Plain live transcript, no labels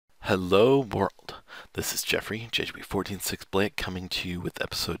Hello world, this is Jeffrey, JGB146 Blake, coming to you with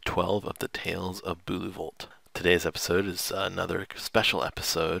episode 12 of the Tales of BuluVolt. Today's episode is another special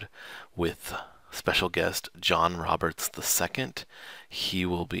episode with special guest John Roberts II. He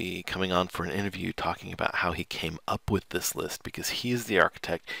will be coming on for an interview talking about how he came up with this list, because he's the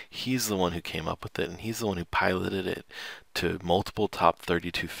architect, he's the one who came up with it, and he's the one who piloted it to multiple top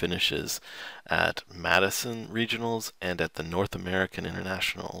 32 finishes at Madison Regionals and at the North American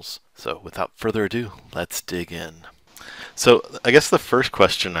Internationals. So without further ado, let's dig in. So I guess the first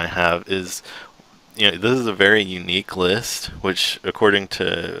question I have is, this is a very unique list, which according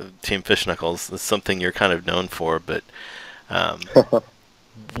to Team Fish Knuckles is something you're kind of known for, but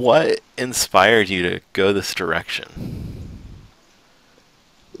what inspired you to go this direction?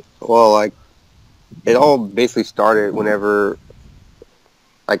 Well, it all basically started whenever,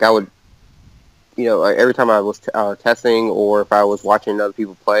 I would, every time I was testing or if I was watching other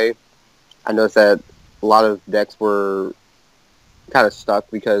people play, I noticed that a lot of decks were kind of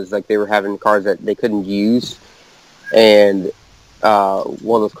stuck because, they were having cards that they couldn't use, and one of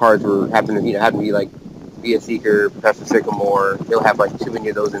those cards happened to be Be a Seeker, Professor Sycamore. They'll have too many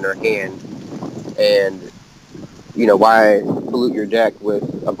of those in their hand, and why pollute your deck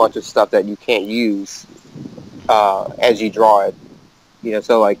with a bunch of stuff that you can't use as you draw it?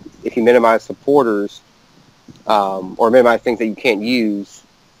 So if you minimize supporters or minimize things that you can't use,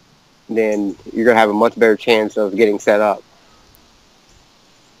 then you're gonna have a much better chance of getting set up.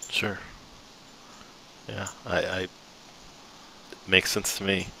 Sure. Yeah, it makes sense to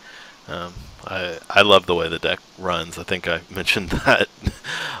me. I love the way the deck runs. I think I mentioned that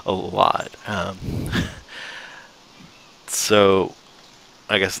a lot. So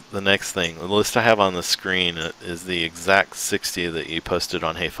I guess the next thing, the list I have on the screen is the exact 60 that you posted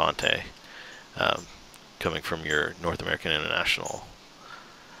on Hey Fonte, coming from your North American International.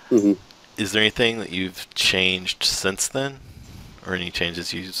 Mm-hmm. Is there anything that you've changed since then, or any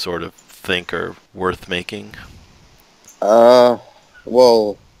changes you sort of think are worth making?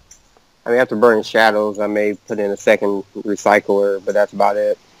 Well, after Burning Shadows, I may put in a second recycler, but that's about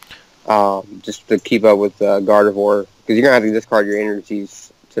it. Just to keep up with Gardevoir, because you're going to have to discard your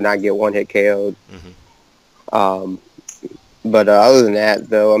energies to not get one-hit KO'd. Mm-hmm. But other than that,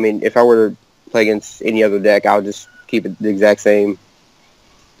 though, if I were to play against any other deck, I would just keep it the exact same.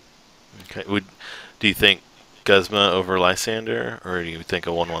 Okay. Do you think Guzma over Lysandre, or do you think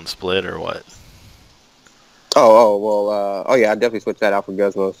a 1-1 split, or what? Yeah, I'd definitely switch that out for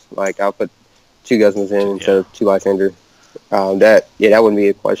Guzmas. I'll put 2 Guzmas in instead of 2 Lysandre. That wouldn't be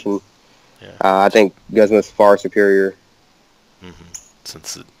a question. Yeah. I think Guzma's far superior. Mm-hmm.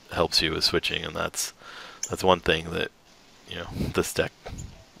 Since it helps you with switching, and that's one thing that this deck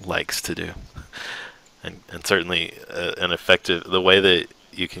likes to do, and certainly an effective, the way that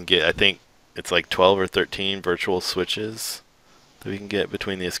you can get, I think it's 12 or 13 virtual switches that we can get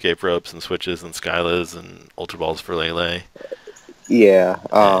between the escape ropes and switches and Skylas and ultra balls for Lele. Yeah,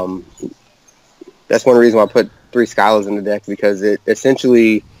 that's one reason why I put 3 Skylas in the deck, because it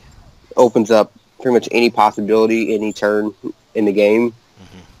essentially opens up pretty much any possibility any turn in the game.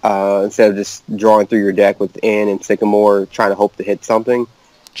 Mm-hmm. Instead of just drawing through your deck with N and Sycamore trying to hope to hit something.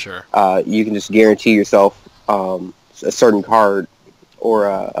 Sure. You can just guarantee yourself a certain card or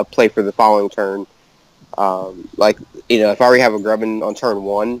a play for the following turn. If I already have a Grubbin on turn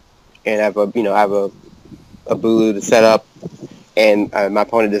 1 and have a Bulu to set up, and my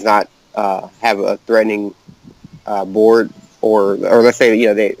opponent does not have a threatening board, or let's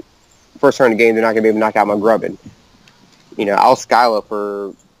say they first turn of the game they're not going to be able to knock out my Grubbin. I'll Skyla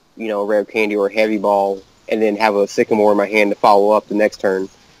for Rare Candy or Heavy Ball, and then have a Sycamore in my hand to follow up the next turn.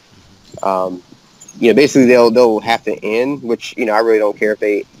 Basically they'll have to end, which I really don't care if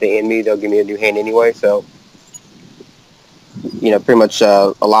they end me. They'll give me a new hand anyway. So pretty much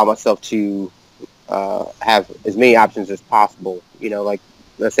allow myself to have as many options as possible.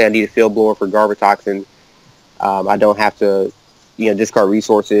 Let's say I need a Field Blower for Garbage Toxin. I don't have to discard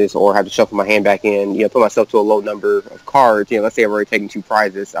resources or have to shuffle my hand back in. Put myself to a low number of cards. Let's say I've already taken 2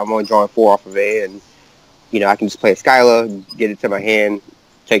 prizes. I'm only drawing 4 off of it, and I can just play a Skyla, get it to my hand,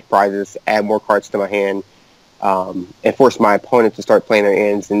 take prizes, add more cards to my hand, and force my opponent to start playing their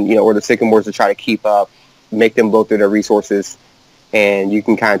ends, and or the Sycamores to try to keep up, make them blow through their resources, and you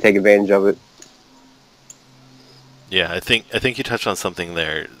can kind of take advantage of it. Yeah, I think you touched on something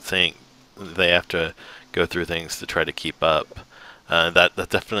there, saying they have to go through things to try to keep up. That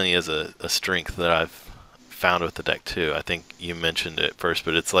definitely is a strength that I've found with the deck too. I think you mentioned it first,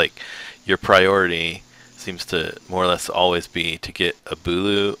 but it's your priority seems to more or less always be to get a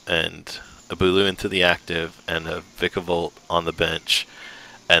Bulu into the active and a Vikavolt on the bench,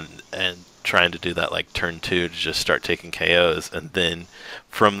 and trying to do that like turn 2 to just start taking KOs, and then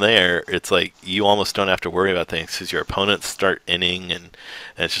from there it's like you almost don't have to worry about things because your opponents start inning, and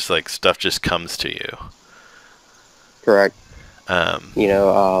it's just like stuff just comes to you. Correct. You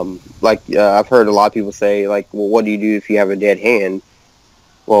know, I've heard a lot of people say, like, well, what do you do if you have a dead hand?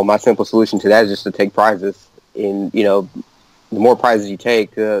 Well, my simple solution to that is just to take prizes. And, you know, the more prizes you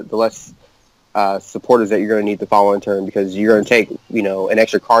take, the less supporters that you're going to need the following turn, because you're going to take, you know, an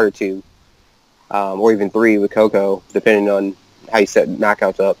extra card or two, or even 3 with Koko, depending on how you set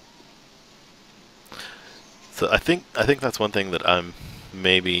knockouts up. So I think that's one thing that I'm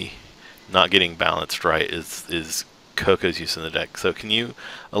maybe not getting balanced right is Koko's use in the deck. So can you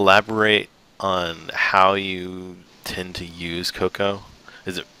elaborate on how you tend to use Koko?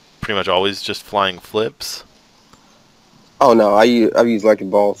 Is it pretty much always just flying flips? Oh no, I've used Electric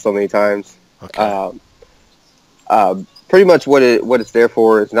Ball so many times. Okay. Pretty much what it's there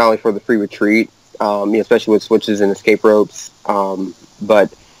for is not only for the free retreat, especially with switches and escape ropes,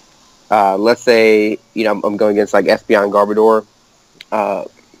 but let's say, you know, I'm going against like Espeon Garbodor.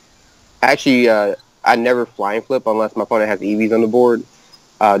 Actually, I never flying flip unless my opponent has EVs on the board,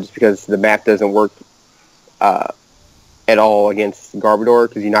 just because the map doesn't work at all against Garbodor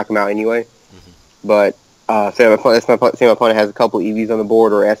because you knock him out anyway. Mm-hmm. But say my opponent has a couple EVs on the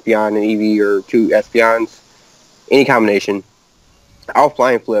board, or Espeon and EV, or 2 Espeons, any combination, I'll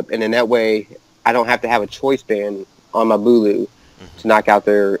flying flip, and then that way I don't have to have a choice band on my Bulu to knock out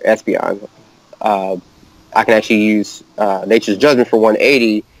their Espeon. I can actually use Nature's Judgment for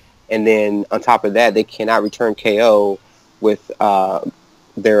 180, and then on top of that, they cannot return KO with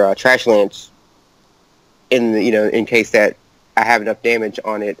their Trash Lance in case that I have enough damage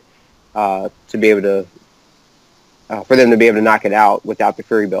on it to be able to for them to be able to knock it out without the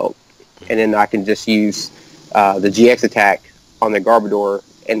Fury Belt. And then I can just use the GX attack on their Garbodor,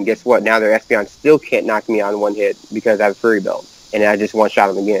 and guess what? Now their Espeon still can't knock me out in one hit because I have a Fury Belt, and I just one-shot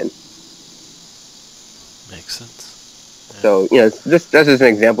them again. Makes sense. Yeah. So, you know, that's just an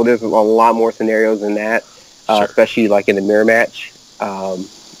example. There's a lot more scenarios than that, Sure. Especially like in the mirror match.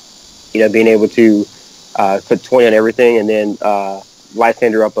 You know, being able to put 20 on everything, and then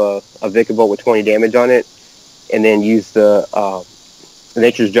Lysandre up a Vikavolt with 20 damage on it, and then use the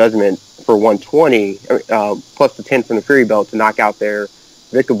Nature's Judgment for 120, plus the 10 from the Fury Belt to knock out their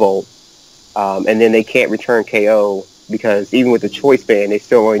Vikavolt, and then they can't return KO because even with the Choice Band, they're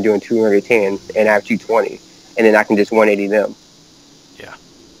still only doing 210, and I have 220, and then I can just 180 them. Yeah.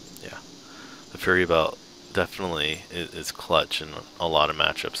 The Fury Belt definitely is clutch in a lot of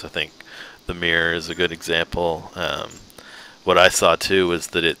matchups. I think the mirror is a good example. What I saw too was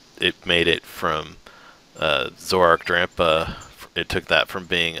that it made it from Zoroark Drampa. It took that from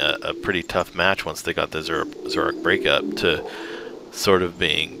being a pretty tough match once they got the Zoroark breakup to sort of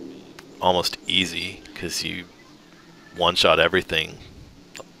being almost easy, because you one-shot everything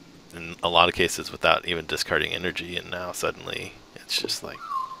in a lot of cases without even discarding energy, and now suddenly it's just like,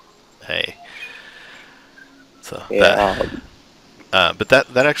 hey. So Yeah, but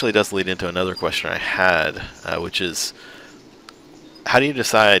that actually does lead into another question I had, which is, how do you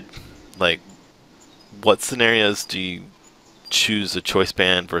decide, like, what scenarios do you choose a Choice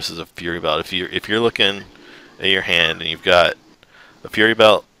Band versus a Fury Belt? If you're looking at your hand and you've got a Fury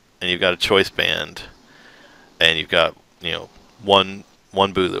Belt and you've got a Choice Band and you've got, you know, one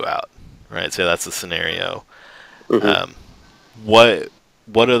Bulu out, right? Say that's the scenario. mm-hmm.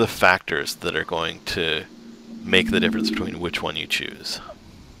 What are the factors that are going to make the difference between which one you choose?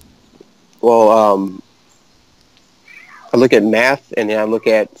 Well, I look at math, and then I look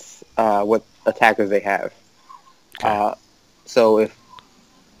at what attackers they have. Okay. So if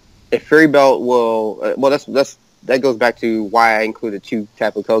Fury Belt will, that goes back to why I included 2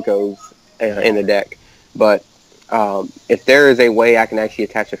 Tapu Kokos in the deck. But if there is a way I can actually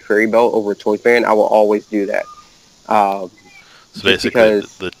attach a Fury Belt over a Choice Band, I will always do that. So basically,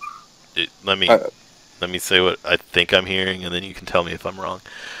 because, let me say what I think I'm hearing, and then you can tell me if I'm wrong.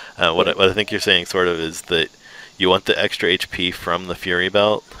 What I think you're saying sort of is that you want the extra HP from the Fury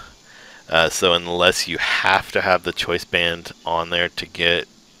Belt. So unless you have to have the Choice Band on there to get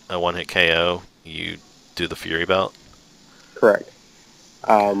a one-hit KO, you do the Fury Belt? Correct.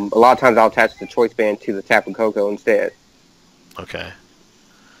 A lot of times I'll attach the Choice Band to the Tapu Koko instead. Okay.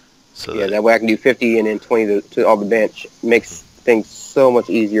 So yeah, that way I can do 50 and then 20 to all the bench. Makes things so much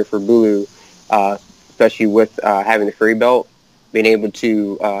easier for Bulu, especially with having the Fury Belt, being able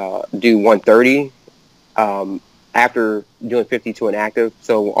to do 130 after doing 50 to an active,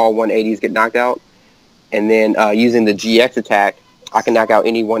 so all 180s get knocked out. And then using the GX attack, I can knock out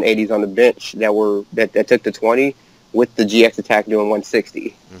any 180s on the bench that took the 20 with the GX attack doing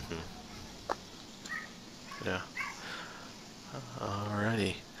 160. Yeah.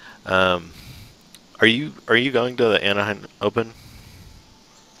 Alrighty. Um, are you going to the Anaheim Open?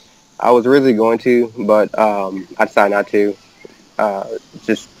 I was originally going to, but I decided not to.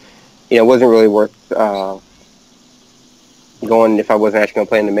 Just it wasn't really worth going if I wasn't actually going to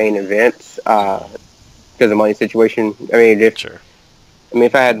play in the main event because of money situation. Sure.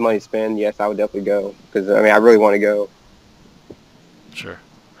 If I had money to spend, yes, I would definitely go because I really want to go. Sure.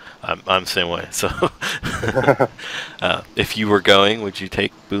 I'm the same way. So, if you were going, would you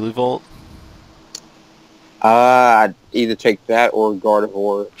take BuluVolt? I'd either take that or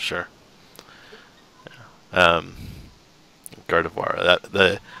Gardevoir. Sure. Um,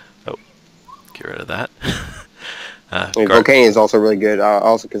 Gardevoir. Oh, get rid of that. Guard. Volcanion is also really good. I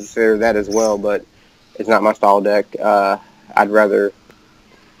also consider that as well, but it's not my style deck. I'd rather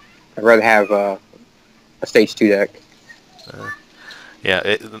have a stage 2 deck.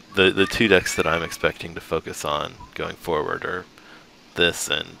 Yeah, the two decks that I'm expecting to focus on going forward are this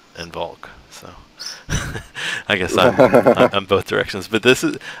and Volk. So I guess I'm both directions. But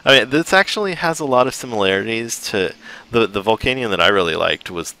this actually has a lot of similarities to the Volcanion that I really liked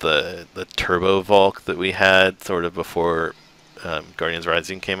was the Turbo Volk that we had sort of before Guardians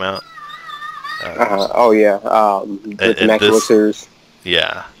Rising came out. Oh yeah, with the Max Elixirs.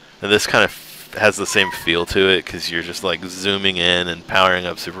 Yeah, and this kind of has the same feel to it because you're just like zooming in and powering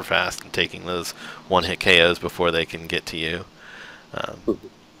up super fast and taking those one-hit KOs before they can get to you.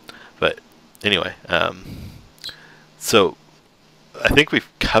 But anyway, so I think we've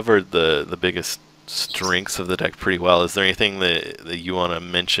covered the biggest strengths of the deck pretty well. Is there anything that you want to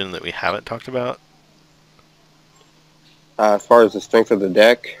mention that we haven't talked about? As far as the strength of the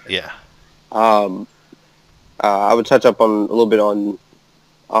deck, yeah, I would touch up on a little bit on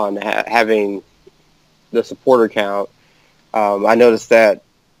having the supporter count. I noticed that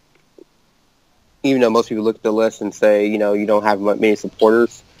even though most people look at the list and say, you don't have many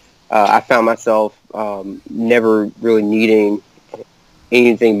supporters, I found myself never really needing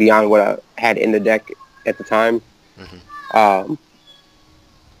anything beyond what I had in the deck at the time. Mm-hmm.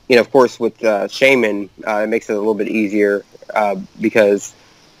 Of course, with Shaymin, it makes it a little bit easier because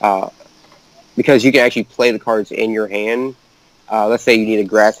you can actually play the cards in your hand. Let's say you need a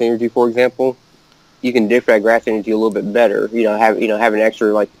grass energy, for example. You can diff that grass energy a little bit better. Have an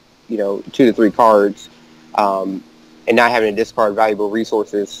extra 2 to 3 cards, and not having to discard valuable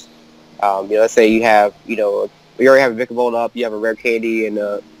resources. Let's say you have you already have a Vikavolt up, you have a Rare Candy and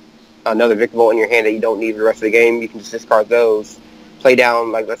another Vikavolt in your hand that you don't need for the rest of the game. You can just discard those, play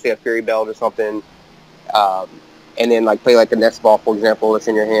down let's say a Fury Belt or something, and then play a Nest Ball, for example, that's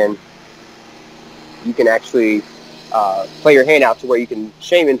in your hand. You can actually play your hand out to where you can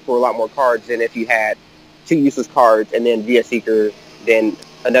Shaymin for a lot more cards than if you had 2 useless cards and then via Seeker, then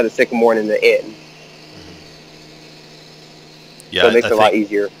another Sycamore in the end. Yeah, so it makes it a lot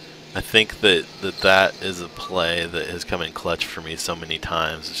easier. I think that is a play that has come in clutch for me so many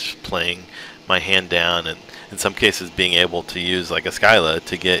times. It's just playing my hand down, and in some cases being able to use a Skyla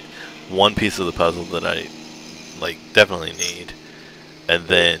to get one piece of the puzzle that I definitely need, and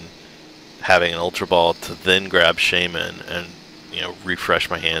then having an Ultra Ball to then grab Shaymin and refresh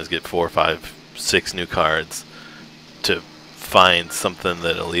my hands, get 4, 5, 6 new cards to find something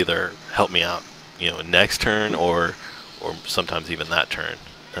that'll either help me out next turn or sometimes even that turn.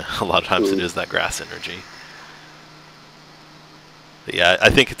 A lot of times it is that grass energy. But yeah, I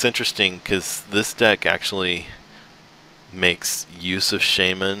think it's interesting because this deck actually makes use of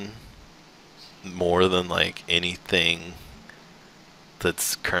Shaymin more than anything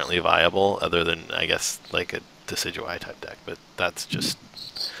that's currently viable, other than I guess a Decidueye type deck. But that's just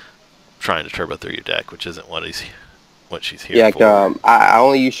trying to turbo through your deck, which isn't what she's here for. I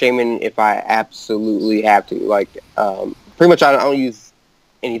only use Shaymin if I absolutely have to. Pretty much I don't use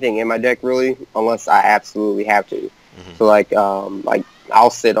anything in my deck really unless I absolutely have to. Mm-hmm. So I'll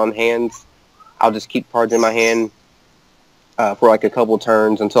sit on hands. I'll just keep cards in my hand for a couple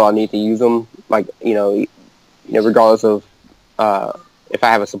turns until I need to use them. Regardless of if I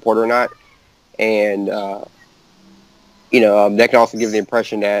have a support or not. And that can also give the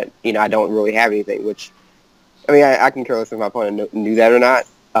impression that I don't really have anything, which I can care less if my opponent knew that or not.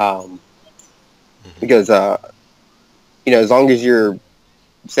 Because as long as you're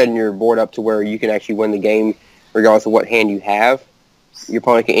setting your board up to where you can actually win the game regardless of what hand you have, your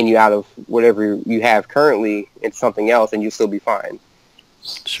opponent can end you out of whatever you have currently into something else and you'll still be fine.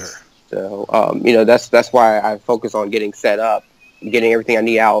 Sure. So that's why I focus on getting set up, getting everything I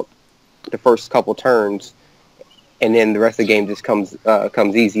need out the first couple turns, and then the rest of the game just comes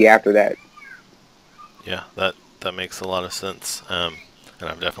easy after that. Yeah, that makes a lot of sense. and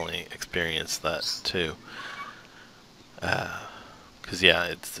I've definitely experienced that too. Because yeah,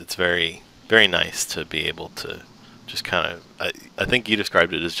 it's very very nice to be able to just kind of. I think you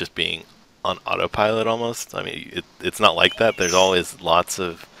described it as just being on autopilot almost. I mean, it's not like that. There's always lots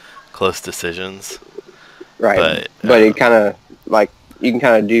of close decisions. Right. But it kind of like you can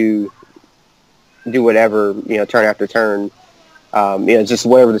kind of do whatever, turn after turn. Just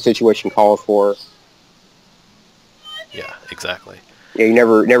whatever the situation calls for. yeah, exactly. Yeah, you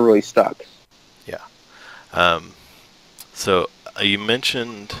never really stuck. Yeah. So you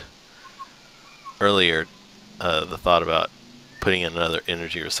mentioned earlier the thought about putting in another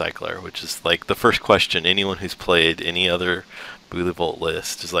energy recycler, which is like the first question anyone who's played any other BuluVolt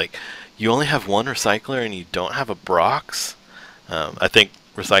list is like, you only have one recycler and you don't have a Brox? I think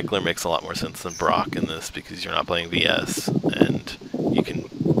recycler makes a lot more sense than Brock in this because you're not playing VS and you can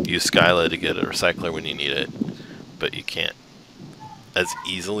use Skyla to get a recycler when you need it, but you can't as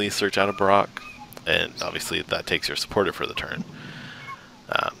easily search out a Brock, and obviously that takes your supporter for the turn.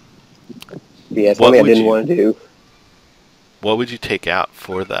 Yeah, something I didn't want to do. What would you take out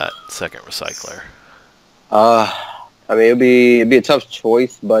for that second recycler? I mean, it'd be a tough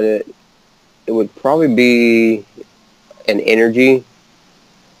choice, but it would probably be an energy.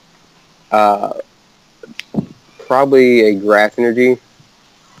 Probably a grass energy.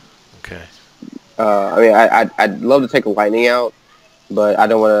 Okay. I mean, I'd love to take a lightning out, but I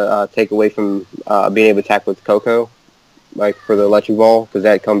don't want to take away from being able to attack with Koko, like for the electric ball, because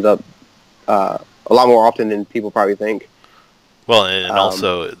that comes up a lot more often than people probably think. Well, and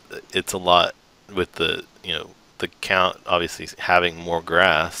also it's a lot with the the count. Obviously, having more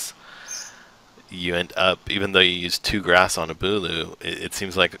grass, you end up, even though you use 2 grass on a Bulu, it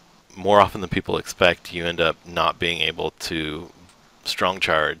seems like more often than people expect, you end up not being able to strong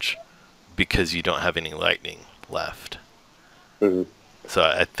charge because you don't have any lightning left. Mm-hmm. So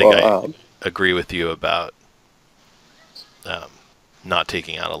I think I agree with you about not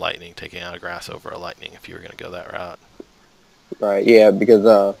taking out a lightning, taking out a grass over a lightning if you were going to go that route. Right. Yeah,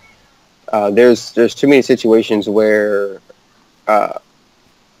 because there's too many situations where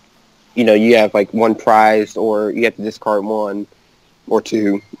you have like one prize, or you have to discard 1 or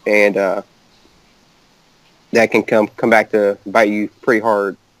 2, and that can come back to bite you pretty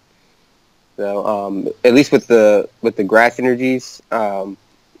hard. So at least with the grass energies,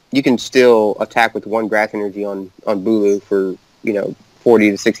 you can still attack with 1 grass energy on Bulu for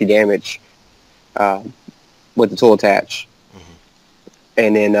 40 to 60 damage with the tool attach.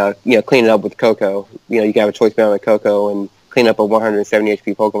 And then, clean it up with Koko. You can have a choice band with Koko and clean up a 170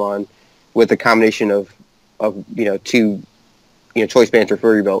 HP Pokemon with a combination of 2, choice bands or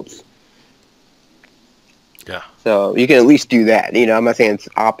furry belts. Yeah. So you can at least do that. I'm not saying it's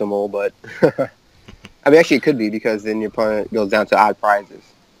optimal, but I mean, actually it could be, because then your opponent goes down to odd prizes.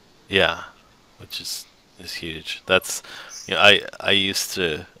 Yeah, which is huge. That's, I used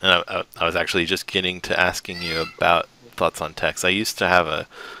to, and I was actually just getting to asking you about thoughts on techs. I used to have a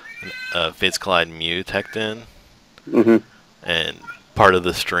Fates Collide Mew teched in, and part of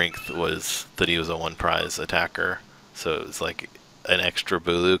the strength was that he was a 1 prize attacker, so it was like an extra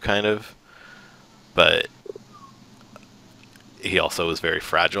Bulu kind of, but he also was very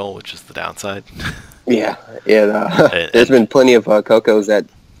fragile, which is the downside. Yeah. There's been plenty of Kokos that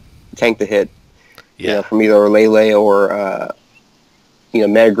tank the hit, from either Lele or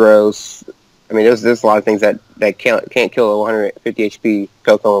Metagross. I mean, there's a lot of things that can't kill a 150 HP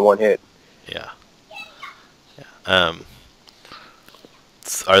Koko in 1 hit. Yeah.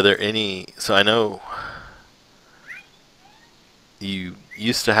 Are there any? So I know you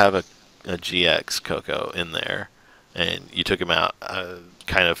used to have a GX Koko in there, and you took him out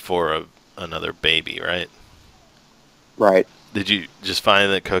kind of for another baby, right? Right. Did you just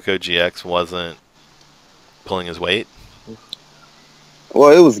find that Koko GX wasn't pulling his weight?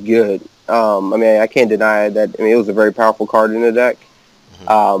 Well, it was good. I mean, I can't deny that. I mean, it was a very powerful card in the deck.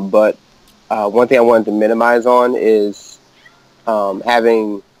 But one thing I wanted to minimize on is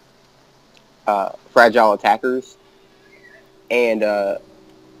having fragile attackers. And the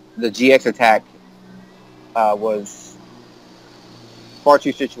GX attack was far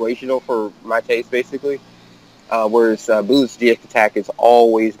too situational for my taste, basically. Whereas Bulu's GX attack is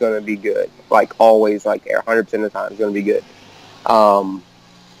always going to be good. Like, always, like 100% of the time, is going to be good.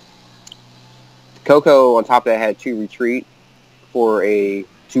 Koko, on top of that, had 2 retreat for a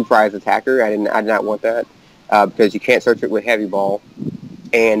 2 prize attacker. I did not want that because you can't search it with Heavy Ball,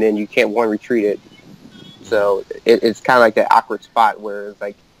 and then you can't 1 retreat it. So it's kind of like that awkward spot where it's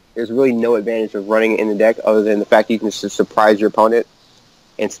like there's really no advantage of running it in the deck other than the fact that you can just surprise your opponent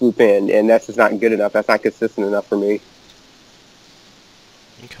and swoop in, and that's just not good enough. That's not consistent enough for me.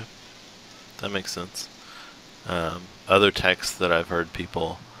 Okay, that makes sense. Other techs that I've heard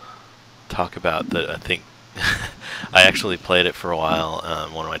people talk about that I think I actually played it for a while.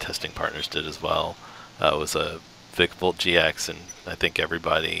 One of my testing partners did as well. Was a Vikavolt GX, and I think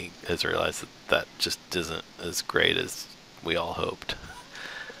everybody has realized that that just isn't as great as we all hoped.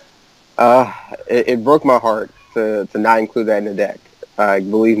 It broke my heart to not include that in the deck.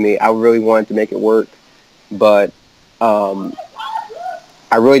 Believe me, I really wanted to make it work, but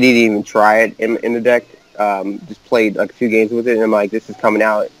I really didn't even try it in the deck. Just played like a few games with it, and I'm like, this is coming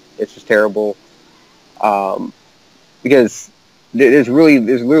out. It's just terrible. Because there's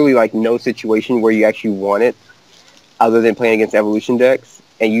literally like no situation where you actually want it, other than playing against evolution decks.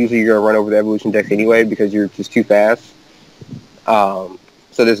 And usually you're gonna run over the evolution decks anyway because you're just too fast.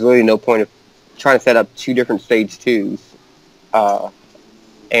 So there's really no point of trying to set up two different stage 2s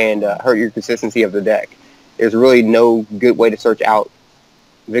and hurt your consistency of the deck. There's really no good way to search out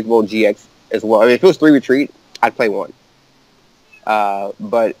Vikavolt GX as well. I mean, if it was 3 retreat, I'd play 1.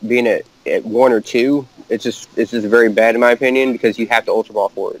 But being at 1 or 2, it's just very bad in my opinion because you have to Ultra Ball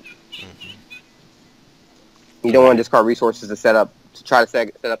for it. You don't want to discard resources to try to set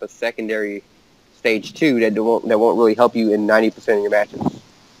up a secondary stage 2 that won't really help you in 90% of your matches.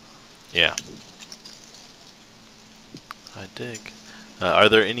 Yeah, I dig. Are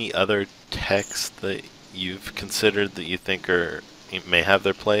there any other techs that you've considered that you think may have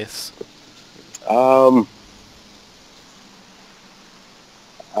their place? I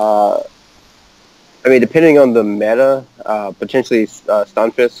mean, depending on the meta, potentially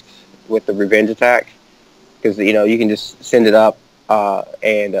Stunfisk with the revenge attack, because you can just send it up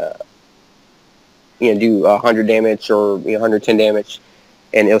and do 100 damage or 110 damage,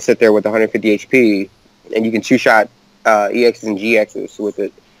 and it'll sit there with 150 HP, and you can two-shot EXs and GXs with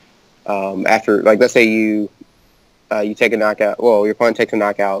it. After, like, let's say you take a knockout. Well, your opponent takes a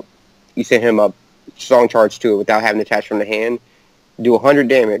knockout. You send him up strong charge to it without having to attach from the hand. Do 100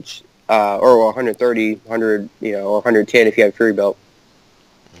 damage, or 130, 100, or 110 if you have Fury Belt.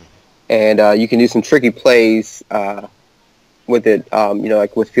 And you can do some tricky plays with it,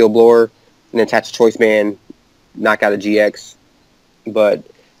 like with Field Blower, and then attach Choice Band, knock out a GX. But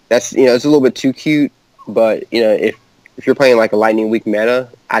that's, it's a little bit too cute. But, if you're playing like a Lightning Week meta,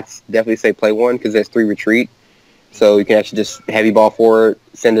 I'd definitely say play 1 because there's 3 retreat. So you can actually just heavy ball forward,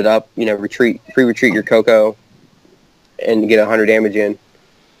 send it up, free retreat your Koko, and get 100 damage in.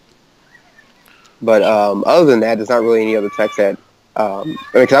 But other than that, there's not really any other tech set.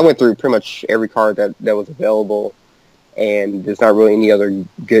 Because I went through pretty much every card that was available, and there's not really any other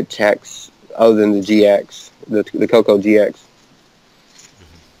good techs other than the GX, the Koko GX.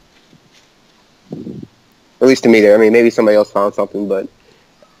 At least to me there. I mean, maybe somebody else found something, but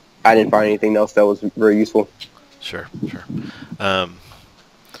I didn't find anything else that was very useful. Sure.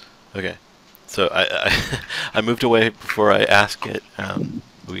 Okay. So I moved away before I ask it.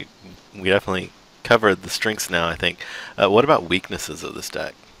 We definitely covered the strengths now, I think. What about weaknesses of this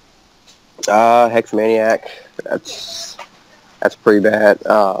deck? Hexmaniac. That's pretty bad.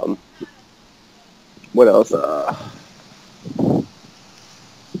 What else?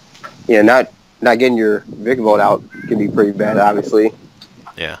 Not getting your Vikavolt out can be pretty bad, obviously.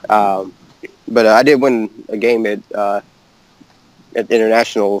 Yeah. But I did win a game at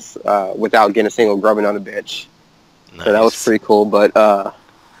internationals without getting a single Grubbin on the bench. Nice. So that was pretty cool. But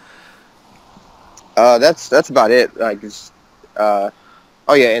that's about it. Like,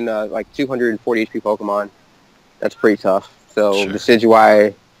 and like 240 HP Pokemon. That's pretty tough. So sure.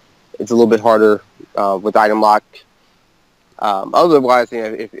 Decidueye, it's a little bit harder with item lock. Otherwise,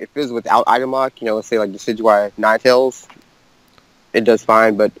 if it was without item lock, let's say like Decidueye Ninetales, it does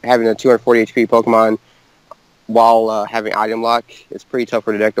fine. But having a 240 HP Pokemon while having item lock, it's pretty tough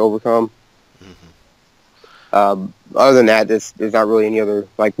for the deck to overcome. Mm-hmm. Other than that, there's not really any other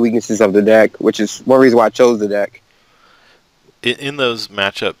like weaknesses of the deck, which is one reason why I chose the deck. In those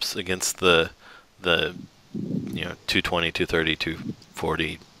matchups against the 220, 230,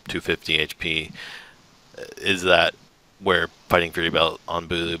 240, 250 HP, is that where fighting Fury Belt on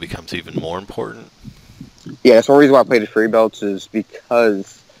Bulu becomes even more important? Yeah, that's one reason why I played the Fury Belts is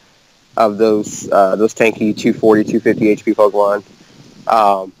because of those tanky 240, 250 HP Pokemon,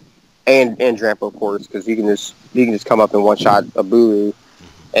 and Drampa, of course, because you can just come up and one shot a Bulu,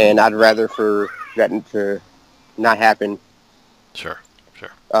 and I'd rather for that to not happen. Sure.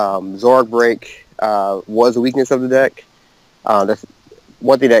 Zorg Break was a weakness of the deck. That's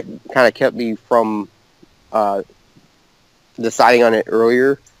one thing that kind of kept me from deciding on it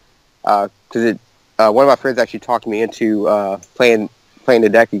earlier, because one of my friends actually talked me into playing the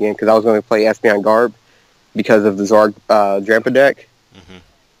deck again because I was going to play Espeon Garb because of the Zorg Drampa deck. Mm-hmm.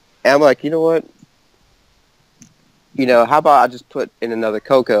 And I'm like, you know what? How about I just put in another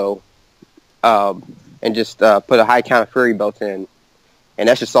Koko, and just put a high count of Fury Belt in, and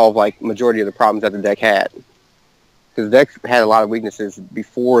that should solve like majority of the problems that the deck had, because the deck had a lot of weaknesses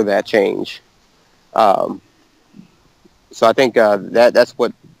before that change. Um, so I think that's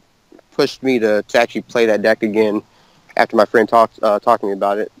what pushed me to actually play that deck again after my friend talked to me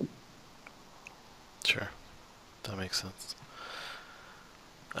about it. Sure, that makes sense.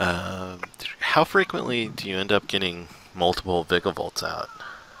 How frequently do you end up getting multiple Vigavolts out?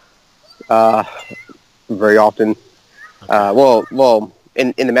 Very often. Okay. Well,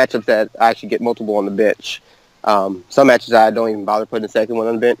 in the matchups that I actually get multiple on the bench. Some matches I don't even bother putting the second one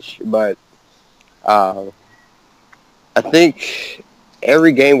on the bench, but uh, I think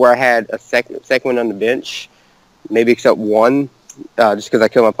every game where I had a second one on the bench, maybe except one, just because I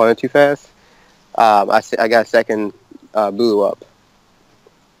killed my opponent too fast, I got a second Bulu up.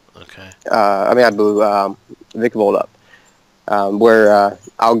 Okay. I mean, I blew Vikavolt up, where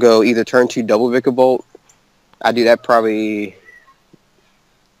I'll go either turn 2 double Vikavolt. I do that probably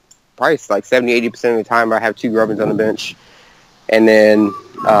like 70-80% of the time. I have 2 Grubbins on the bench, and then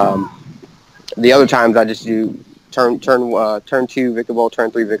the other times I just do turn 2 Vikavolt,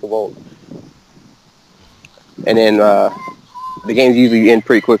 turn 3 Vikavolt, and then the games usually end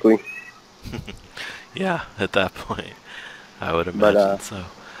pretty quickly. Yeah, at that point, I would But imagine so.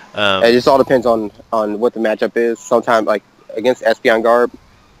 it just all depends on what the matchup is. Sometimes, like against Espeon Garb,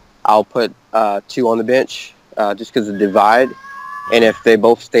 I'll put 2 on the bench just because of the divide. And if they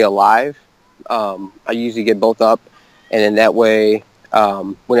both stay alive, I usually get both up. And then that way,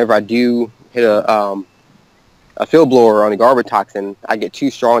 whenever I do hit a Field Blower on the Garbage Toxin, I get 2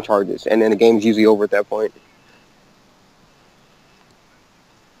 strong charges. And then the game's usually over at that point.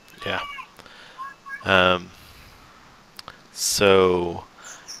 Yeah. So,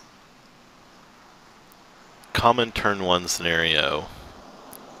 common turn 1 scenario,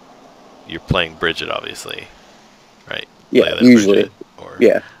 you're playing Brigette, obviously, right? Yeah, usually. Brigette, or,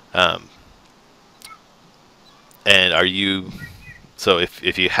 Yeah. And are you... So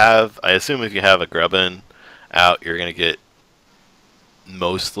if you have... I assume if you have a Grubbin out, you're going to get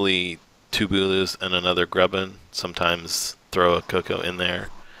mostly 2 Bulus and another Grubbin. Sometimes throw a Koko in there.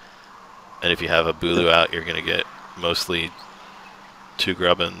 And if you have a Bulu out, you're going to get mostly 2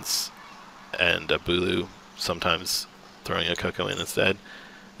 Grubbins and a Bulu, sometimes throwing a Koko in instead.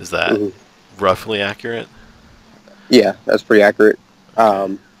 Is that roughly accurate? Yeah, that's pretty accurate.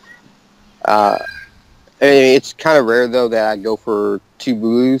 Okay. It's kind of rare, though, that I go for 2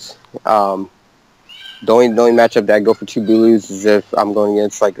 Bulus. The only matchup that I go for 2 Bulus is if I'm going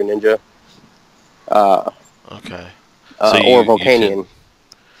against, like, a Ninja. Okay. So or Volcanion.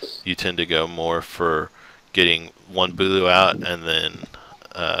 You tend to go more for getting 1 Bulu out and then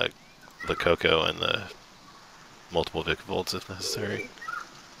the Koko and the multiple Vicavolts if necessary.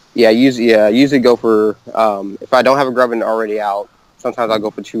 Yeah, I usually go for, if I don't have a Grubbin already out, sometimes I'll go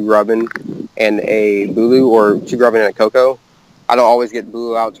for 2 Grubbin and a Bulu, or 2 Grubbin and a Koko. I don't always get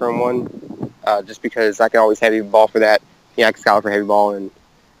Bulu out turn 1, just because I can always Heavy Ball for that. Yeah, I can Skyla for Heavy Ball, and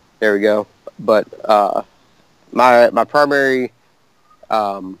there we go. But my primary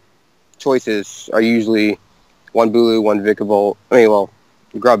choices are usually 1 Bulu, 1 Vikavolt,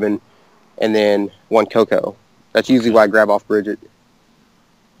 Grubbin, and then 1 Koko. That's usually why I grab off Brigette.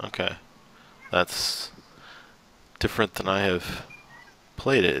 Okay. That's different than I have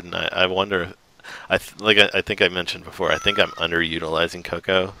played it, and I wonder... I think I mentioned before, I think I'm underutilizing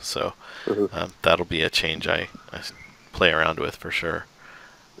Koko, so that'll be a change I play around with for sure.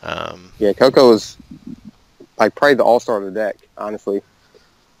 Yeah, Koko is like probably the all-star of the deck, honestly.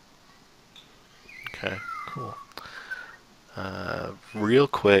 Okay, cool. Real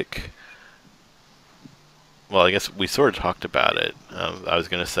quick, well, I guess we sort of talked about it. I was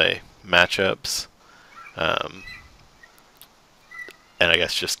going to say matchups, and I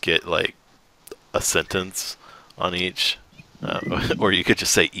guess just get like a sentence on each, or you could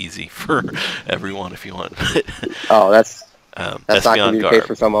just say easy for everyone if you want. Oh, that's not going to be the case Garb.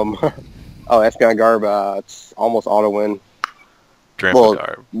 for some of them. Oh, Espeon Garb, it's almost auto win.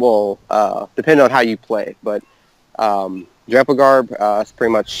 Garb. Well, depending on how you play, but Garb, it's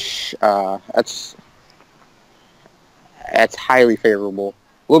pretty much that's highly favorable.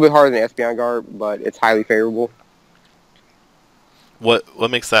 A little bit harder than Espeon Garb, but it's highly favorable.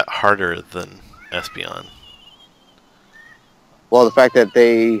 What makes that harder than Espeon? Well, the fact that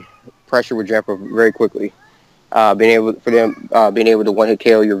they pressure with Jumper very quickly, being able to one-hit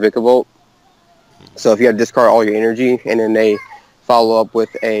KO your Vikavolt. So if you have to discard all your energy, and then they follow up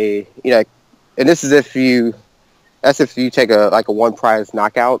with a, and this is if you That's if you take a one prize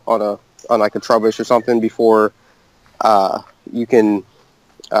knockout on like a Trubbish or something before you can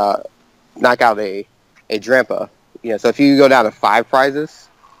knock out a Drampa. You know, so if you go down to 5 prizes,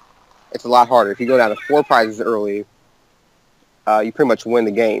 it's a lot harder. If you go down to 4 prizes early, you pretty much win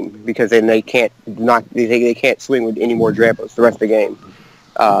the game because then they can't they can't swing with any more Drampas the rest of the game.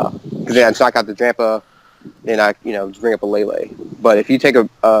 Because then I just knock out the Drampa, then I just bring up a Lele. But if you take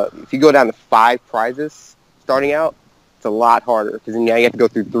if you go down to 5 prizes starting out, it's a lot harder because then now you have to go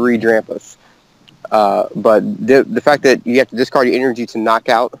through 3 Drampas. But the fact that you have to discard your energy to knock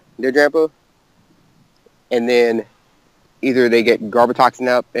out their Drampa, and then either they get Garbotoxin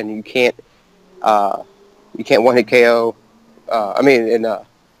up and you can't one-hit KO.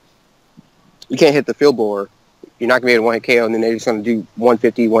 You can't hit the Field Blower. You're not going to be able to one-hit KO, and then they're just going to do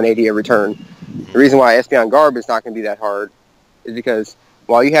 150, 180 every turn. The reason why Espeon Garb is not going to be that hard is because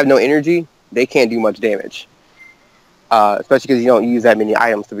while you have no energy, they can't do much damage. Especially because you don't use that many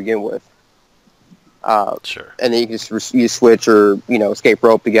items to begin with. Sure. And then you can just use Switch or, Escape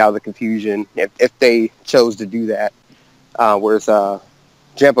Rope to get out of the confusion if they chose to do that. Whereas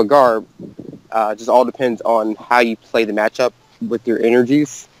Drampa Garb just all depends on how you play the matchup with your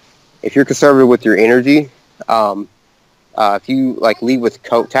energies. If you're conservative with your energy, if you lead with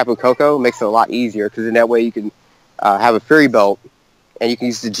Tapu Koko, it makes it a lot easier because in that way you can have a Fury Belt and you can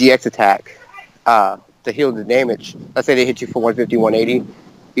use the GX attack to heal the damage. Let's say they hit you for 150, 180.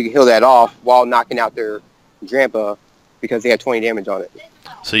 You can heal that off while knocking out their Drampa because they have 20 damage on it.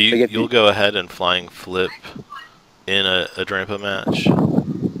 So you'll go ahead and flying flip in a Drampa match?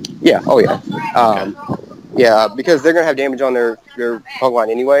 Yeah. Oh, yeah. Okay. Yeah, because they're going to have damage on their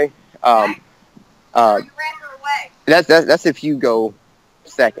Pokemon anyway. That's if you go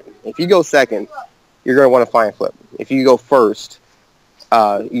second. If you go second, you're going to want to flying flip. If you go first,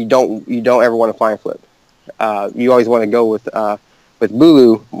 you don't ever want to flying flip. You always want to go with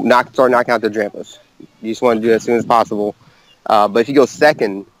Bulu, start knocking out their Drampas. You just want to do that as soon as possible. But if you go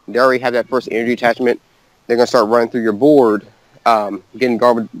second, they already have that first energy attachment. They're going to start running through your board, getting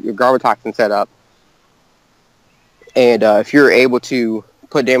Garbotoxin set up. And if you're able to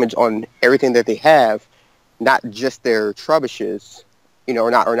put damage on everything that they have, not just their Trubbishes,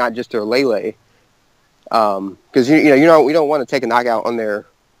 or not just their Lele, because we don't want to take a knockout on their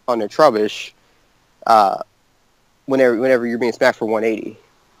Trubbish whenever you're being smacked for 180.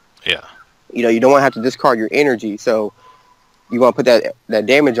 Yeah. You don't want to have to discard your energy, so you want to put that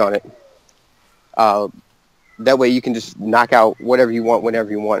damage on it. That way you can just knock out whatever you want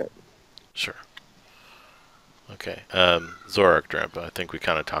whenever you want it. Sure. Okay. Zoroark Drampa, I think we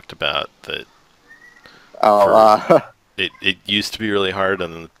kind of talked about that. It used to be really hard,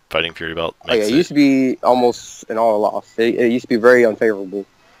 and then Fighting Fury Belt makes it used to be almost an all loss. It used to be very unfavorable.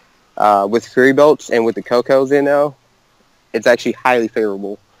 With Fury Belts and with the Kokos in now, it's actually highly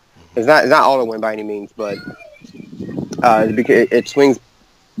favorable. It's not auto win by any means, but it swings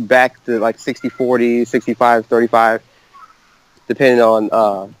back to 60-40, 65-35, depending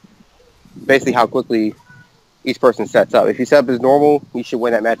on basically how quickly each person sets up. If you set up as normal, you should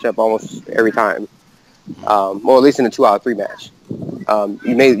win that matchup almost every time. Or at least in a 2 out of 3 match.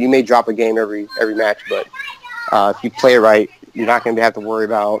 You may drop a game every match, but if you play it right, you're not going to have to worry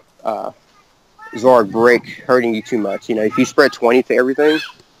about Zoroark Break hurting you too much. If you spread 20 to everything,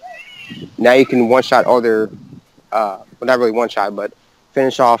 now you can one-shot all their, well, not really one-shot, but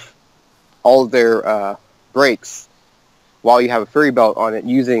finish off all of their breaks while you have a Fury Belt on it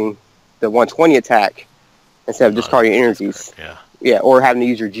using the 120 attack instead of discarding energies. Yeah, or having to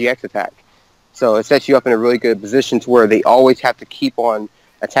use your GX attack. So it sets you up in a really good position to where they always have to keep on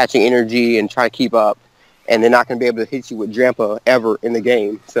attaching energy and try to keep up, and they're not going to be able to hit you with Drampa ever in the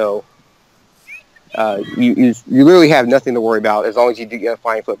game. So you literally have nothing to worry about as long as you do get a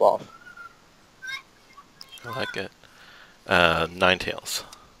flying flip off. I like it. Ninetales.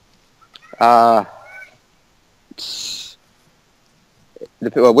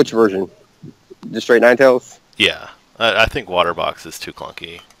 Which version? The straight Ninetales? Yeah. I think Water Box is too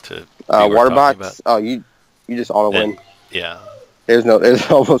clunky to Water Box? Oh, you just auto win. Yeah. There's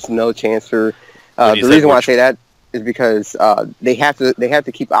almost no chance for... the reason why I say that is because they have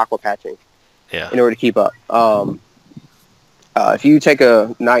to keep aqua patching in order to keep up. If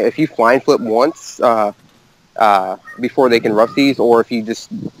you flying flip once before they can rough these, or if you just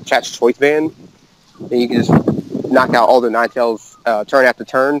catch Choice Band, then you can just knock out all the Ninetales turn after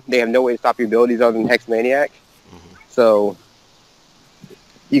turn. They have no way to stop your abilities other than Hex Maniac. So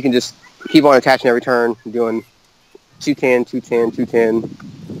you can just keep on attaching every turn, doing 210, 210,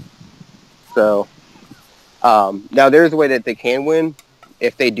 210. So now there's a way that they can win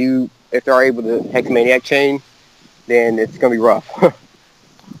if they're able to Hex Maniac chain then it's going to be rough.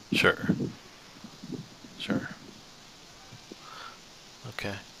 Sure. Sure.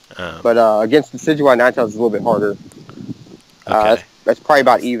 Okay. But against the Decidueye Ninetales, it's a little bit harder. Okay. That's probably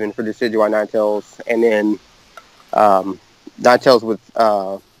about even for the Decidueye Ninetales. And then Ninetales with,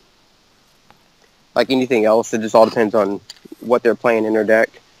 like anything else, it just all depends on what they're playing in their deck.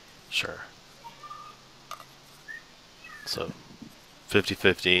 Sure. So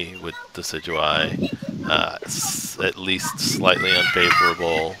 50-50 with Decidueye. At least slightly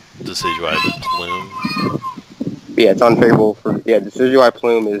unfavorable Decidueye Plume. Yeah, it's unfavorable for Decidueye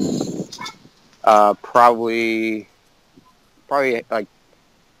Plume is probably like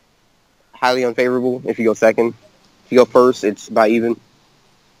highly unfavorable if you go second. If you go first, it's by even.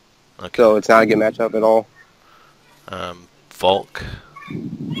 Okay. So it's not a good matchup at all. Volk.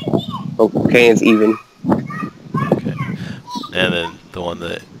 Okay, it's even. Okay. And then the one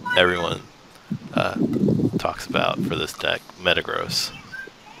that everyone talks about for this deck, Metagross.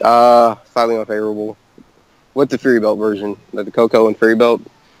 Slightly unfavorable. With the Fury Belt version, the Koko and Fury Belt.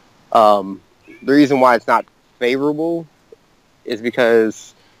 The reason why it's not favorable is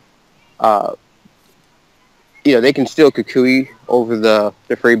because, they can still Kukui over the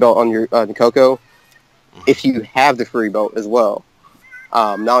Fury Belt on your the Koko if you have the Fury Belt as well.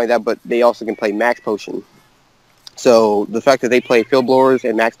 Not only that, but they also can play Max Potion. So the fact that they play Field Blowers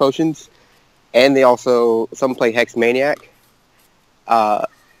and Max Potions, and they also some play Hex Maniac,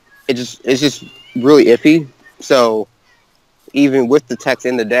 it's just really iffy. So even with the text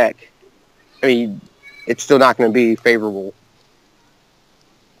in the deck, I mean, it's still not going to be favorable.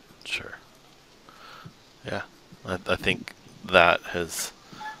 Sure. Yeah, I think that has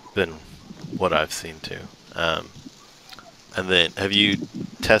been what I've seen too. And then, have you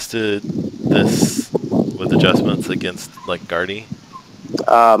tested this with adjustments against like GRI?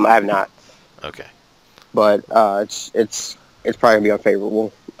 I have not, Okay. but it's probably going to be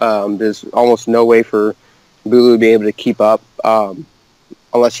unfavorable. There's almost no way for Bulu to be able to keep up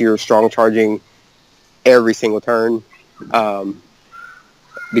unless you're strong charging every single turn,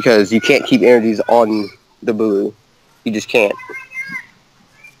 because you can't keep energies on the Bulu. You just can't.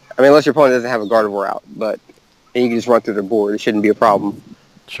 I mean, unless your opponent doesn't have a Gardevoir out, but then you can just run through their board. It shouldn't be a problem.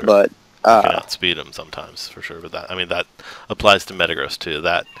 Sure. But you can outspeed them sometimes, for sure. But that applies to Metagross too.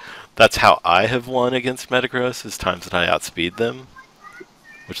 That's how I have won against Metagross, is times that I outspeed them,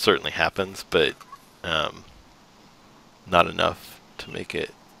 which certainly happens, but not enough to make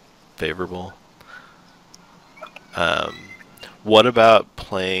it favorable. What about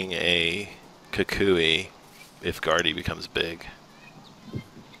playing a Kukui if GRI becomes big?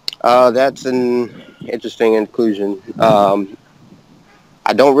 That's an interesting inclusion.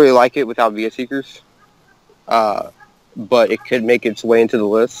 I don't really like it without VS Seekers, but it could make its way into the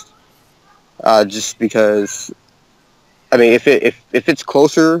list. Just because, I mean, if it's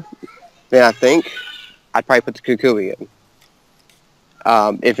closer than I think, I'd probably put the Kukui in.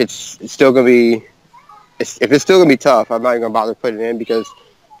 If it's still gonna be, if it's still gonna be tough, I'm not even gonna bother putting it in because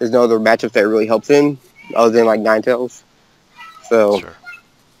there's no other matchup that really helps in other than like Ninetales. So. Sure.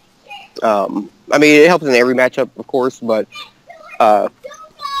 I mean, it helps in every matchup, of course, but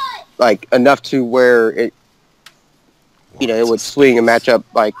like enough to where it, it would swing a matchup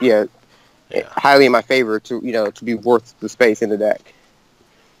like highly in my favor to be worth the space in the deck.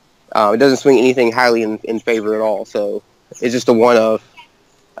 It doesn't swing anything highly in favor at all, so it's just a one of.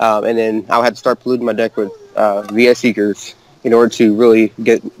 And then I'll have to start polluting my deck with VS Seekers in order to really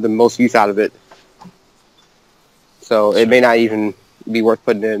get the most use out of it. So it may not even be worth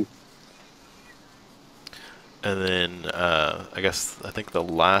putting in. And then I think the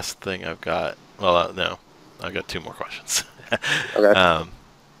last thing I've got. Well, no, I've got two more questions. Okay.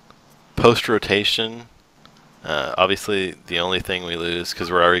 Post rotation. Obviously, the only thing we lose,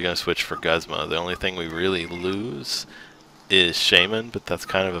 because we're already going to switch for Guzma, the only thing we really lose is Shaymin, but that's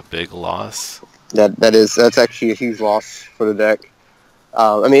kind of a big loss. That's actually a huge loss for the deck.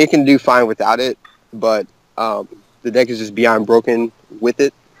 I mean, it can do fine without it, but the deck is just beyond broken with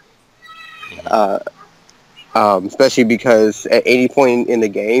it. Especially because at any point in the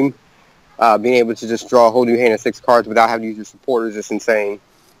game, being able to just draw a whole new hand of 6 cards without having to use your support is just insane.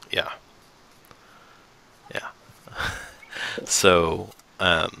 Yeah. Yeah. So,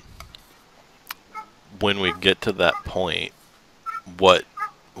 when we get to that point, what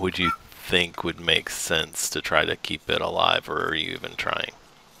would you think would make sense to try to keep it alive, or are you even trying?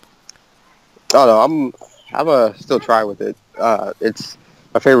 Oh no, I'm gonna still try with it. It's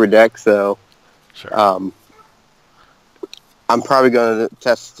my favorite deck, so Sure. I'm probably gonna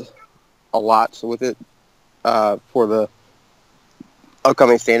test a lot with it for the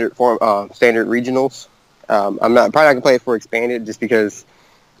upcoming standard regionals. I'm not probably not gonna play it for expanded just because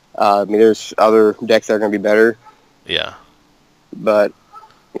I mean there's other decks that are gonna be better. Yeah. But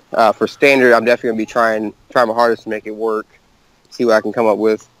for standard, I'm definitely gonna be trying my hardest to make it work. See what I can come up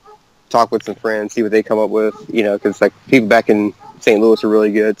with. Talk with some friends, see what they come up with. You know, because like people back in St. Louis are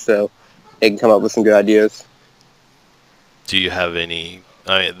really good, so they can come up with some good ideas. Do you have any?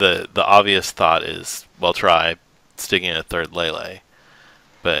 I mean, the obvious thought is, well, try sticking a third Lele,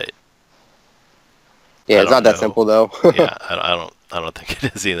 but Yeah, I it's don't not that know. simple though. Yeah, I don't think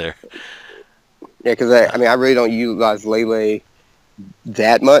it is either. Yeah, because I mean I really don't utilize Lele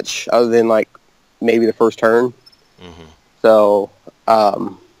that much, other than like maybe the first turn. Hmm. So,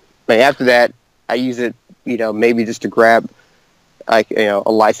 but after that, I use it, you know, maybe just to grab like a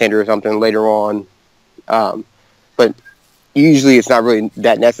Lysandre or something later on. But usually it's not really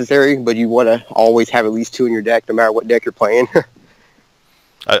that necessary. But you want to always have at least two in your deck, no matter what deck you're playing.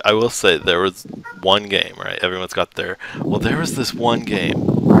 I will say there was one game, right? Everyone's got their. Well, there was this one game.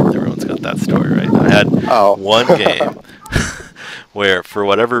 Everyone's got that story, right? I had Oh. one game where, for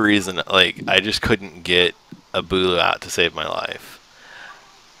whatever reason, like I just couldn't get a Bulu out to save my life,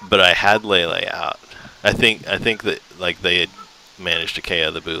 but I had Lele out. I think that like they had managed to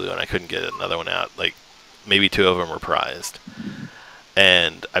KO the Bulu, and I couldn't get another one out. Like maybe two of them were prized,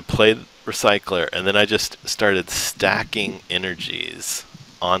 and I played Recycler, and then I just started stacking energies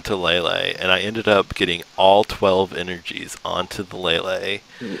onto Lele, and I ended up getting all 12 energies onto the Lele,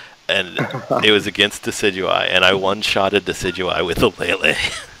 and it was against Decidueye, and I one-shotted Decidueye with a Lele.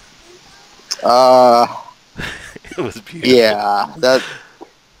 It was beautiful. Yeah, that.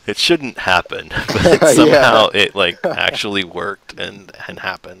 It shouldn't happen, but somehow Yeah. it like actually worked and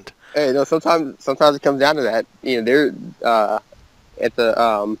happened. Hey, no, sometimes it comes down to that. You know, they're at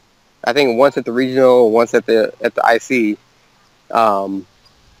the I think once at the regional, once at the IC.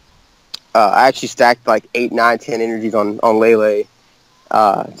 I actually stacked like 8, 9, 10 energies on Lele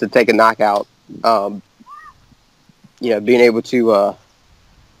to take a knockout. You know, being able to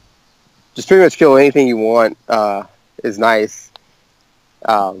just pretty much kill anything you want is nice.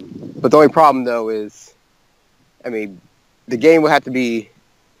 But the only problem though is, I mean, the game will have to be,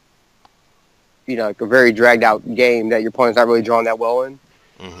 you know, like a very dragged out game that your opponent's not really drawn that well in.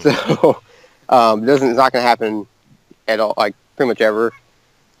 Mm-hmm. So it's not going to happen at all, like pretty much ever.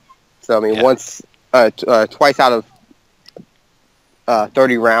 So I mean, Yeah. once, twice out of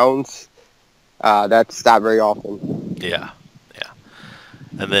 30 rounds, that's not very often. Yeah, yeah.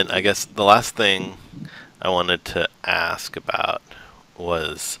 And then I guess the last thing I wanted to ask about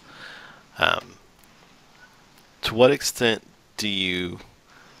was, to what extent do you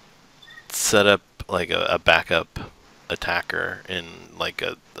set up like a backup attacker in like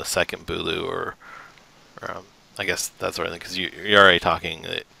a second Bulu, or I guess that's what I think, because you're already talking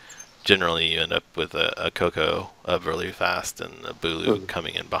that generally you end up with a Koko up really fast and a Bulu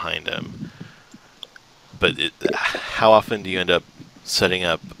coming in behind him. But how often do you end up setting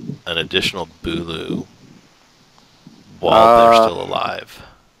up an additional Bulu while they're still alive?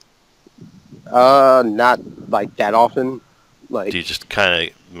 Not like that often. Like, Do you just kind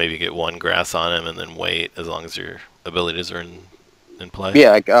of maybe get one grass on him and then wait as long as your abilities are in play?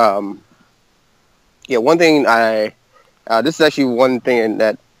 yeah, like yeah. One thing this is actually one thing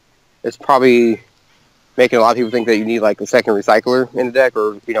that is probably making a lot of people think that you need like a second recycler in the deck,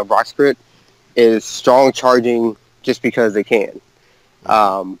 or Brock's crit, is strong charging just because they can.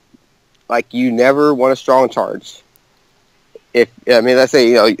 Like, you never want a strong charge. Let's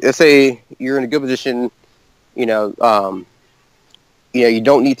say you're in a good position, you don't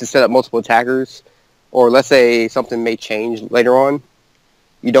need to set up multiple attackers, or let's say something may change later on.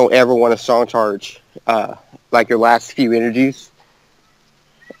 You don't ever want a strong charge like your last few energies,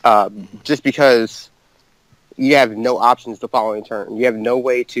 just because you have no options the following turn. You have no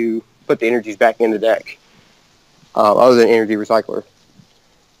way to put the energies back in the deck other than Energy Recycler.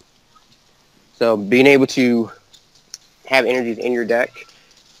 So being able to have energies in your deck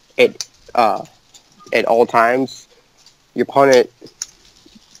at all times, your opponent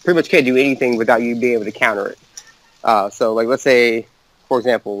pretty much can't do anything without you being able to counter it. So, like, let's say, for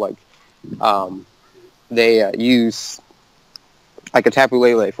example, like they use like a Tapu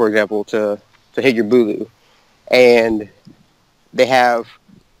Lele, for example, to hit your Bulu, and they have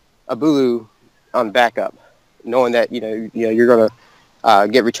a Bulu on backup, knowing that you're gonna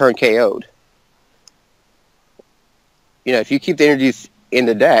get return KO'd. If you keep the energies in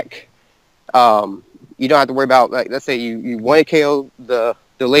the deck, you don't have to worry about, like, let's say you want to KO the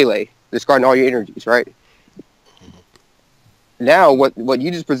Lele, discarding all your energies, right? Now, what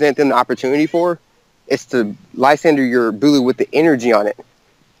you just present them the opportunity for is to Lysandre your Bulu with the energy on it.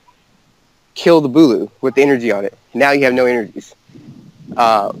 kill the Bulu with the energy on it. Now you have no energies.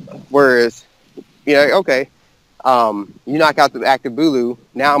 Whereas, okay, you knock out the active Bulu,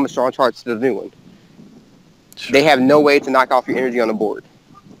 now I'm going to start on charge to the new one. Sure. They have no way to knock off your energy on the board,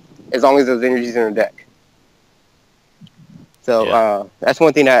 as long as those energies are in the deck. So that's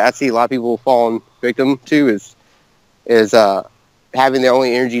one thing that I see a lot of people falling victim to is having their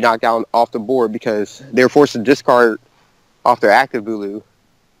only energy knocked out off the board because they're forced to discard off their active Bulu,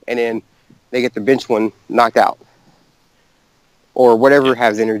 and then they get the bench one knocked out, or whatever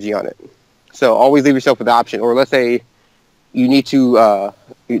has energy on it. So always leave yourself with the option. Or let's say you need to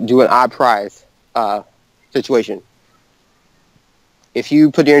do an odd prize situation. If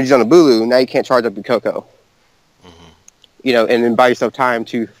you put the energies on the Bulu, now you can't charge up your Koko. And then buy yourself time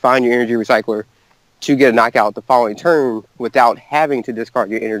to find your energy recycler to get a knockout the following turn without having to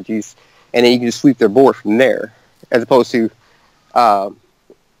discard your energies, and then you can just sweep their board from there, as opposed to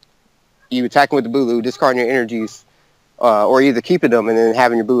you attacking with the Bulu, discarding your energies, or either keeping them and then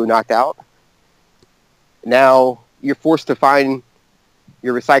having your Bulu knocked out. Now you're forced to find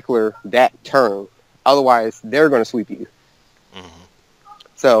your recycler that turn. Otherwise, they're going to sweep you.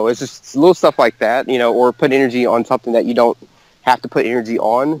 So it's just little stuff like that, or put energy on something that you don't have to put energy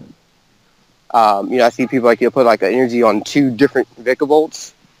on. I see people you'll put an energy on 2 different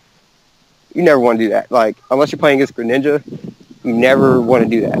Vikavolts. You never want to do that. Unless you're playing against Greninja, you never want to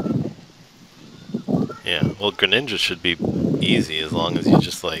do that. Yeah, well, Greninja should be easy as long as you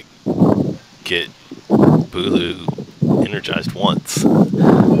just get Bulu energized once.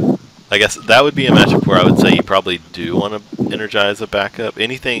 I guess that would be a matchup where I would say you probably do want to energize a backup.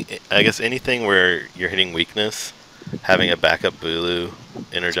 I guess anything where you're hitting weakness, having a backup Bulu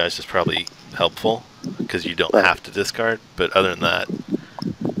energized is probably helpful because you don't have to discard. But other than that,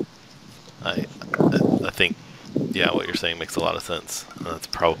 I think, what you're saying makes a lot of sense. That's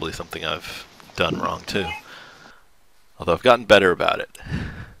probably something I've done wrong too. Although I've gotten better about it.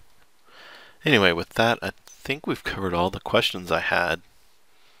 Anyway, with that, I think we've covered all the questions I had.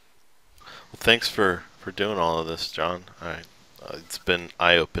 Well, thanks for doing all of this, John. It's been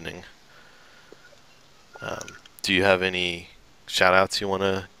eye-opening. Do you have any shout-outs you want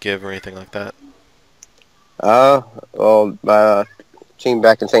to give or anything like that? Well, my team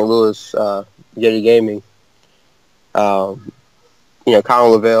back in St. Louis, Yeti Gaming. Conor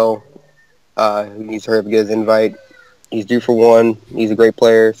Lavelle, he needs to hurry up and get his invite. He's due for one. He's a great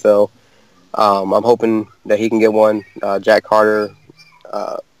player, so I'm hoping that he can get one. Jack Carter,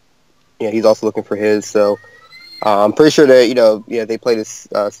 he's also looking for his. So I'm pretty sure that they play this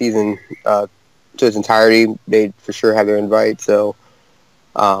season to its entirety. They for sure have their invite. So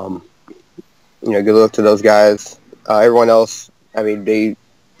good luck to those guys. Everyone else, I mean, they've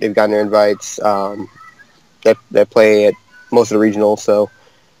gotten their invites. That play at most of the regionals. So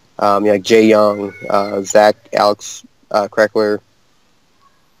like Jay Young, Zach, Alex Kreckler.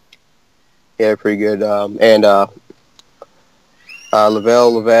 Yeah, they're pretty good. And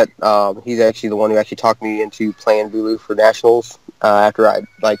Lavelle Levette, he's actually the one who actually talked me into playing Bulu for nationals after I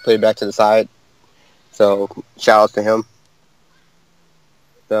played it back to the side. So shout outs to him.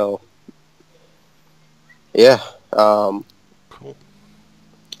 So yeah. Cool.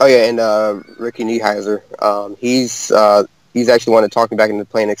 Oh yeah, and Ricky Nieheiser, he's actually one that talked me back into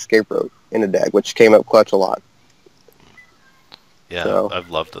playing Escape Rope in the deck, which came up clutch a lot. Yeah, so I've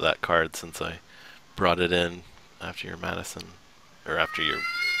loved that card since I brought it in after your Madison, or after your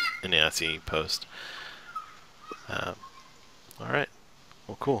NASE post. All right.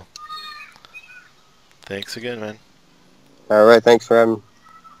 Well, cool. Thanks again, man. All right. Thanks for having me.